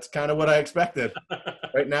 and that's kind of what I expected.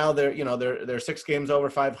 Right now, they're 6 games over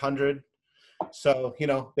 500, so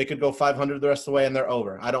they could go 500 the rest of the way, and they're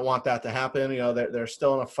over. I don't want that to happen. They're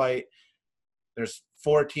still in a fight. There's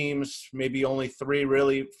 4 teams, maybe only 3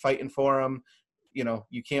 really fighting for them.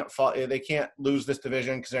 You can't fall. They can't lose this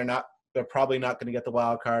division because they're probably not going to get the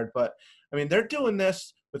wild card. But I mean, they're doing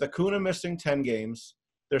this with Acuna missing 10 games.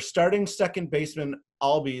 They're starting second baseman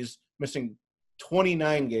Albies missing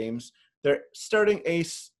 29 games. Their starting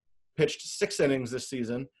ace pitched 6 innings this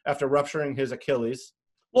season after rupturing his Achilles.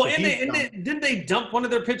 Well, So didn't they dump one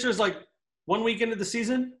of their pitchers like 1 week into the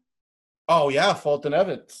season? Oh yeah, Fulton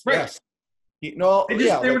Evans. Right.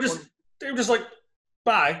 Yes. They were just like,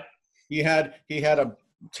 bye. He had a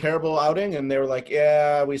terrible outing, and they were like,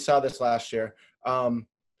 yeah, we saw this last year.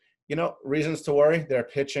 Reasons to worry. Their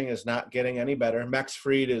pitching is not getting any better. Max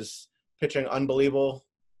Fried is pitching unbelievable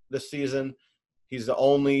this season. He's the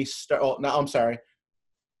only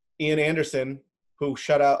Ian Anderson, who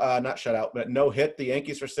no hit the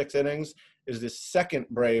Yankees for 6 innings, is the second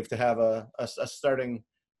Brave to have a starting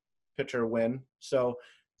pitcher win. So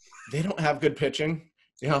they don't have good pitching.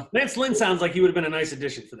 Lance Lynn sounds like he would have been a nice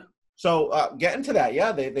addition for them. So getting to that,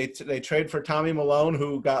 yeah, they trade for Tommy Malone,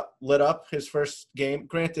 who got lit up his first game.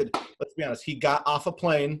 Granted, let's be honest, he got off a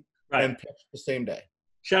plane and pitched the same day.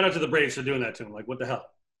 Shout out to the Braves for doing that to him. Like, what the hell?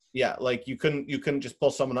 Yeah, like you couldn't just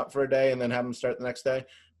pull someone up for a day and then have them start the next day.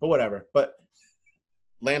 But whatever. But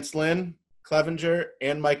Lance Lynn, Clevenger,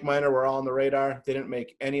 and Mike Minor were all on the radar. They didn't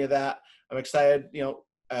make any of that. I'm excited.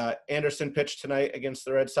 Anderson pitched tonight against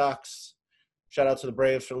the Red Sox. Shout out to the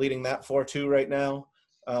Braves for leading that 4-2 right now.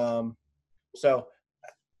 So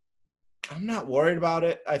I'm not worried about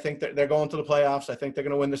it. I think they're going to the playoffs. I think they're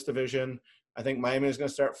going to win this division. I think Miami is going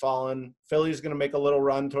to start falling. Philly's going to make a little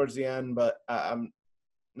run towards the end, but I'm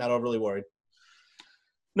not overly worried.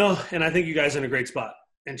 No, and I think you guys are in a great spot.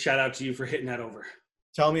 And shout out to you for hitting that over.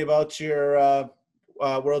 Tell me about your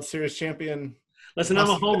World Series champion. Listen, I'm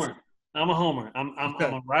a homer. I'm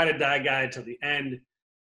a ride or die guy till the end.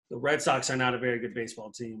 The Red Sox are not a very good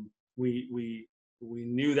baseball team. We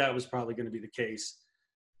knew that was probably going to be the case.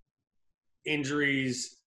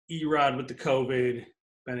 Injuries, Erod with the COVID,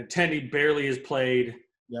 Benintendi barely has played.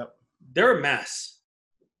 Yep. They're a mess.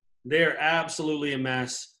 They're absolutely a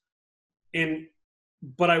mess.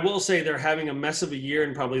 But I will say they're having a mess of a year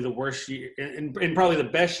and probably the worst year and probably the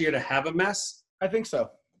best year to have a mess. I think so.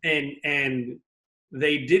 And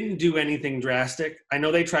they didn't do anything drastic. I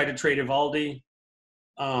know they tried to trade Eovaldi.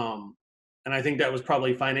 And I think that was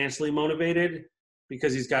probably financially motivated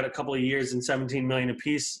because he's got a couple of years and $17 million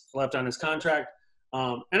apiece left on his contract.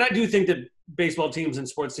 And I do think that baseball teams and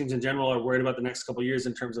sports teams in general are worried about the next couple of years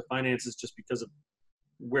in terms of finances just because of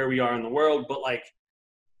where we are in the world. But,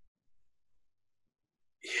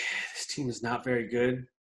 this team is not very good.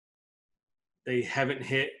 They haven't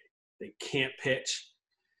hit. They can't pitch.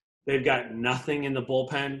 They've got nothing in the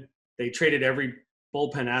bullpen. They traded every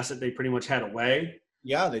bullpen asset they pretty much had away.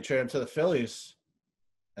 Yeah, they traded him to the Phillies.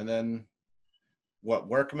 And then,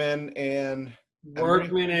 Workman and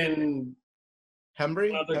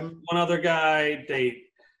Hembry? One other guy. They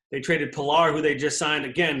traded Pilar, who they just signed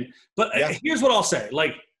again. But Here's what I'll say.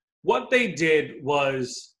 What they did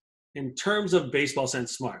was, in terms of baseball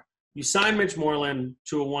sense, smart. You sign Mitch Moreland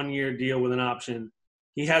to a 1-year deal with an option.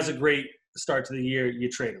 He has a great start to the year. You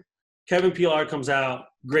trade him. Kevin Pilar comes out,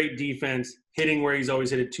 great defense, hitting where he's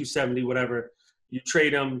always hit at 270, whatever. You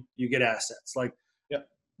trade him, you get assets.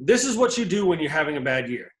 This is what you do when you're having a bad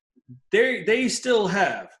year. They still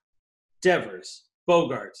have Devers,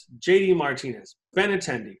 Bogarts, J.D. Martinez,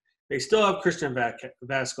 Benintendi. They still have Christian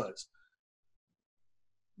Vasquez.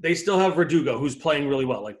 They still have Verdugo, who's playing really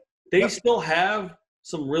well. They still have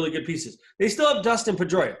some really good pieces. They still have Dustin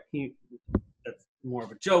Pedroia. That's more of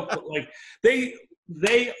a joke, but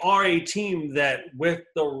they are a team that, with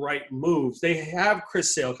the right moves, they have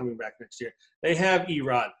Chris Sale coming back next year. They have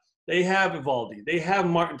Erod. They have Eovaldi. They have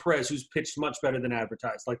Martin Perez, who's pitched much better than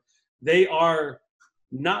advertised. They are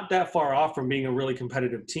not that far off from being a really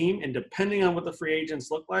competitive team. And depending on what the free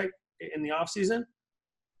agents look like in the offseason,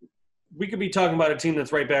 we could be talking about a team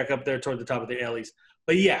that's right back up there toward the top of the alleys.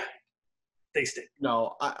 But yeah, they stink.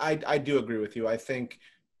 No, I do agree with you. I think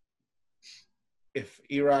if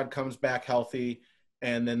Erod comes back healthy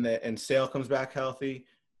and then Sale comes back healthy,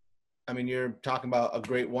 I mean, you're talking about a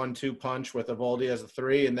great 1-2 punch with Eovaldi as a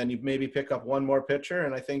 3, and then you maybe pick up one more pitcher,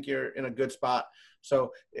 and I think you're in a good spot.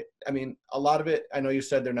 So, a lot of it, I know you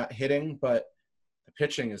said they're not hitting, but the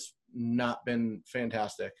pitching has not been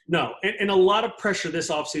fantastic. No, and a lot of pressure this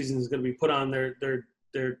offseason is going to be put on their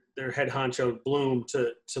head honcho Bloom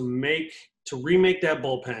to remake that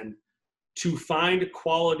bullpen, to find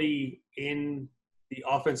quality in the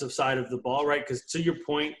offensive side of the ball, right? Because to your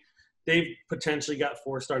point, they've potentially got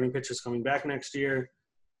 4 starting pitchers coming back next year.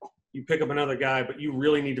 You pick up another guy, but you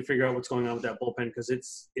really need to figure out what's going on with that bullpen because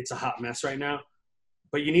it's a hot mess right now.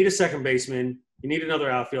 But you need a second baseman. You need another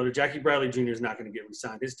outfielder. Jackie Bradley Jr. is not going to get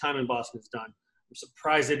re-signed. His time in Boston is done. I'm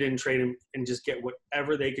surprised they didn't trade him and just get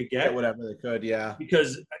whatever they could get. Whatever they could, yeah.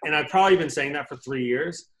 Because, and I've probably been saying that for 3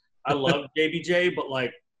 years, I love JBJ, but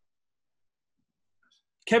like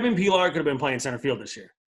Kevin Pillar could have been playing center field this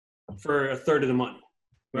year for a third of the money,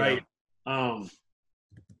 right? Yeah.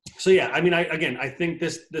 So yeah, I mean, I think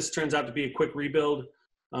this turns out to be a quick rebuild,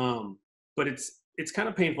 but it's kind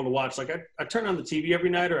of painful to watch. Like I turn on the TV every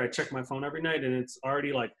night, or I check my phone every night, and it's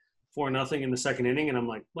already like 4-0 in the second inning, and I'm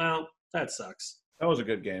like, well, that sucks. That was a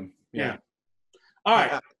good game. Yeah. All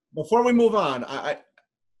right. Before we move on,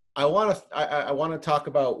 I want to talk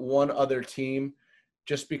about one other team,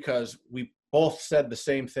 just because we both said the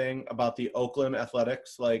same thing about the Oakland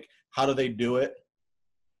Athletics. Like, how do they do it?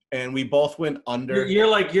 And we both went under.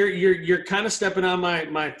 You're kind of stepping on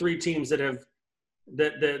my three teams that are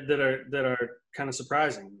kind of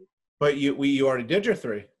surprising. But you already did your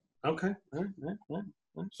three. Okay. All right.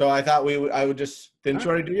 So I thought I would just didn't you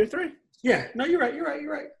already do your three? Yeah. No, you're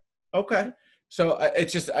right. Okay. So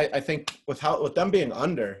it's just I think with them being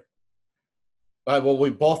under. Well, we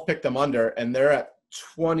both picked them under, and they're at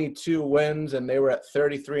 22 wins, and they were at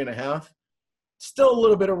 33.5. Still a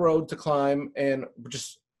little bit of road to climb, and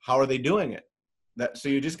just how are they doing it? So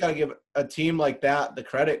you just got to give a team like that the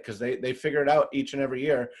credit, because they figure it out each and every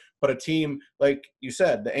year. But a team like you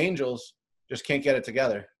said, the Angels just can't get it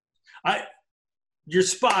together. You're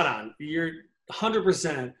spot on. You're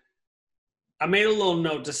 100%. I made a little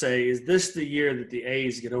note to say, is this the year that the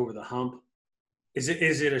A's get over the hump? Is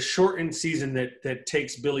it a shortened season that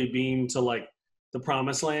takes Billy Beane to like the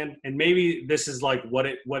promised land? And maybe this is like what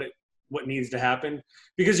needs to happen,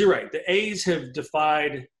 because you're right. The A's have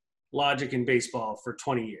defied logic in baseball for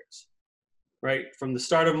 20 years, right? From the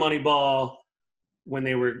start of Moneyball, when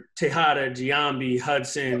they were Tejada, Giambi,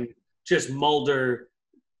 Hudson, just Mulder,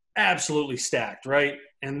 absolutely stacked, right?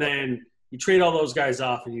 And then you trade all those guys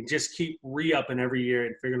off, and you just keep re-upping every year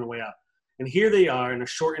and figuring a way out. And here they are in a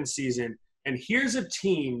shortened season. And here's a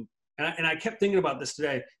team, and I kept thinking about this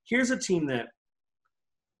today. Here's a team that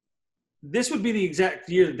this would be the exact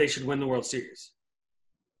year that they should win the World Series,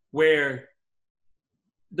 where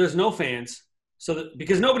there's no fans,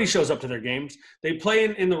 because nobody shows up to their games. They play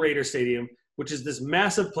in the Raider Stadium, which is this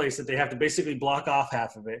massive place that they have to basically block off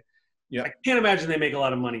half of it. Yeah, I can't imagine they make a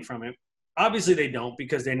lot of money from it. Obviously, they don't,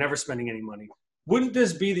 because they're never spending any money. Wouldn't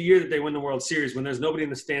this be the year that they win the World Series, when there's nobody in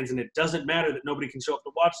the stands, and it doesn't matter that nobody can show up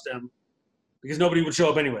to watch them, because nobody would show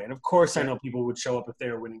up anyway? And of course, I know people would show up if they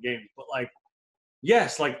were winning games, but like,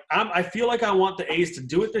 yes, like I feel like I want the A's to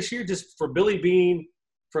do it this year, just for Billy Beane,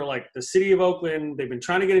 for like the city of Oakland. They've been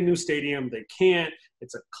trying to get a new stadium. They can't.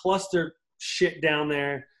 It's a cluster shit down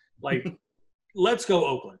there. Like, let's go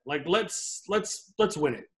Oakland. Like, let's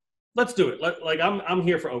win it. Let's do it. I'm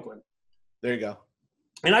here for Oakland. There you go.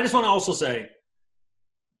 And I just want to also say,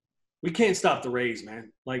 we can't stop the Rays,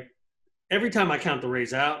 man. Like, every time I count the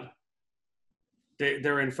Rays out,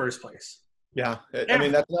 they're in first place. Yeah, I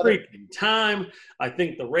mean, that's another freaking time. I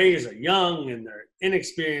think the Rays are young and they're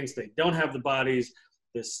inexperienced. They don't have the bodies.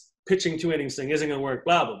 This pitching 2 innings thing isn't going to work.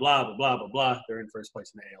 Blah blah blah blah blah blah blah. They're in first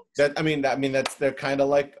place in the AL. They're kind of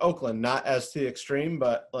like Oakland, not as to the extreme,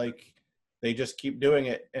 but like they just keep doing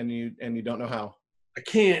it, and you don't know how. I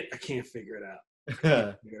can't figure it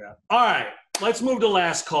out. All right, let's move to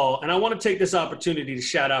last call, and I want to take this opportunity to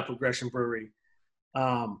shout out Progression Brewery.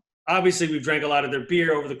 Obviously, we've drank a lot of their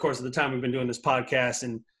beer over the course of the time we've been doing this podcast,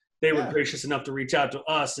 and they were gracious enough to reach out to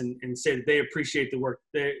us and say that they appreciate the work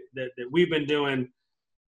that we've been doing.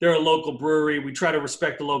 They're a local brewery. We try to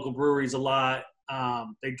respect the local breweries a lot.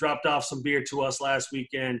 They dropped off some beer to us last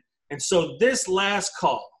weekend. And so this last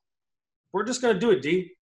call, we're just going to do it,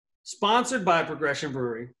 D. Sponsored by Progression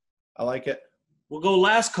Brewery. I like it. We'll go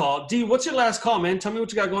last call. D, what's your last call, man? Tell me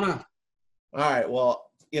what you got going on. All right. Well,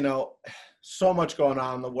 so much going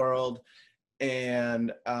on in the world.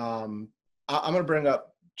 And I'm going to bring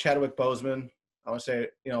up Chadwick Boseman. I want to say,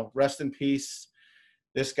 rest in peace.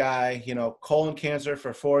 This guy, colon cancer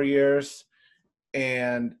for 4 years.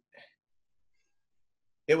 And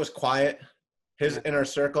it was quiet. His inner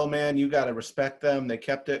circle, man, you got to respect them. They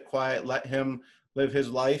kept it quiet, let him live his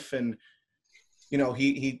life. And,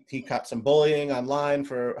 he caught some bullying online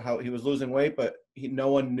for how he was losing weight, but no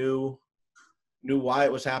one knew why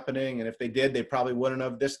it was happening. And if they did, they probably wouldn't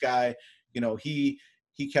have. This guy, he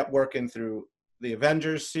kept working through the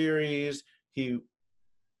Avengers series.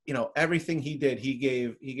 Everything he did, he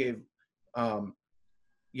gave the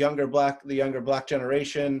younger black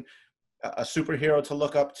generation a superhero to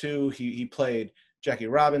look up to. He played Jackie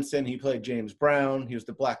Robinson. He played James Brown. He was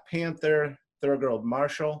the Black Panther, Thurgood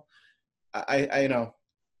Marshall. I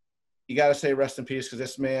you got to say rest in peace, because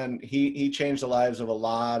this man, he changed the lives of a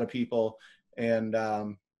lot of people. And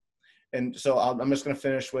so I'm just going to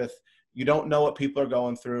finish with, you don't know what people are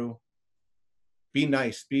going through. be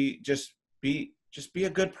nice, just be a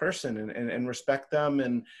good person and respect them.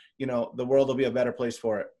 And, you know, the world will be a better place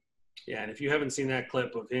for it. Yeah. And if you haven't seen that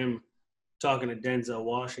clip of him talking to Denzel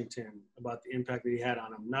Washington about the impact that he had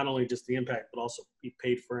on him, not only just the impact, but also he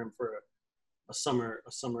paid for him for a summer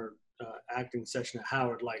acting session at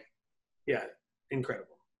Howard. Like, yeah,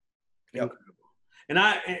 incredible. Yep. Incredible.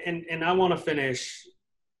 And I want to finish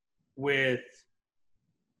with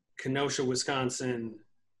Kenosha, Wisconsin.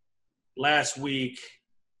 Last week,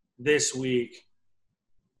 this week,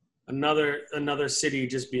 another city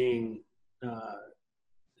just being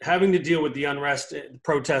having to deal with the unrest,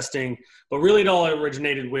 protesting, but really it all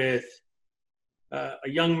originated with a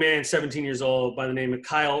young man, 17 years old, by the name of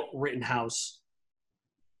Kyle Rittenhouse,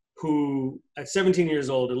 who at 17 years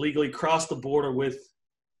old illegally crossed the border with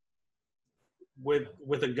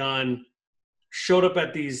a gun, showed up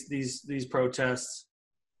at these protests,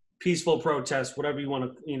 peaceful protests, whatever you want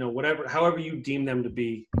to, you know, however you deem them to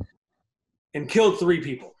be, and killed 3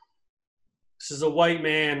 people. This is a white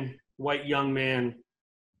young man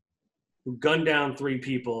who gunned down 3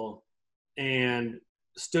 people and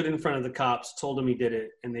stood in front of the cops, told them he did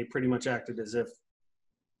it, and they pretty much acted as if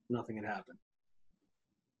nothing had happened.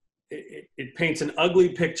 It paints an ugly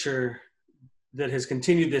picture that has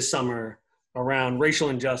continued this summer around racial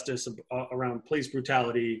injustice, around police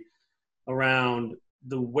brutality, around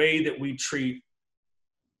the way that we treat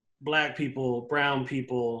black people, brown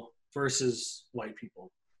people versus white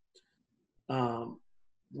people.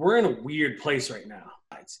 We're in a weird place right now,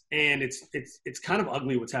 and it's kind of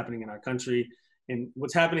ugly what's happening in our country, and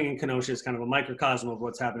what's happening in Kenosha is kind of a microcosm of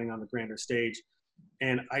what's happening on the grander stage.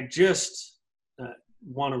 And I just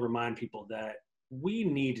want to remind people that we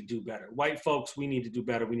need to do better. White folks, we need to do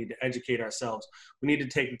better. We need to educate ourselves. We need to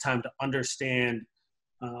take the time to understand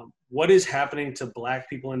what is happening to black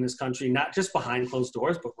people in this country, not just behind closed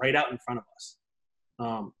doors, but right out in front of us.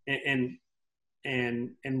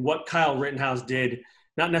 And what Kyle Rittenhouse did,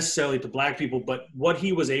 not necessarily to black people, but what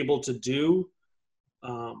he was able to do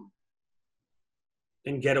and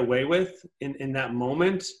get away with in that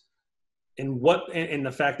moment, and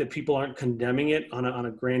the fact that people aren't condemning it on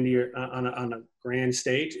a grand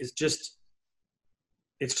stage is just,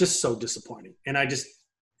 it's just so disappointing. And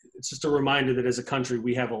it's just a reminder that as a country,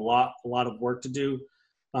 we have a lot of work to do.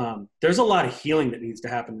 There's a lot of healing that needs to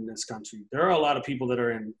happen in this country. There are a lot of people that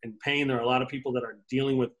are in pain. There are a lot of people that are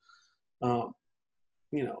dealing with,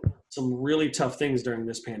 you know, some really tough things during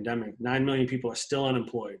this pandemic. 9 million people are still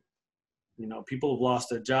unemployed. You know, people have lost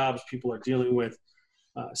their jobs. People are dealing with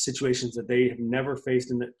situations that they have never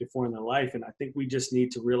faced before in their life. And I think we just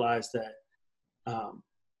need to realize that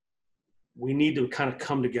we need to kind of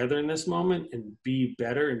come together in this moment and be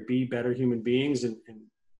better human beings and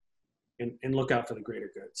look out for the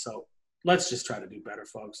greater good. So let's just try to do better,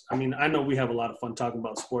 folks. I mean, I know we have a lot of fun talking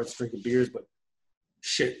about sports, drinking beers, but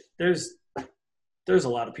shit, there's a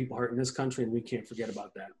lot of people hurt in this country, and we can't forget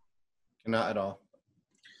about that. Not at all.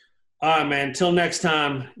 All right, man. Till next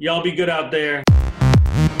time, y'all be good out there.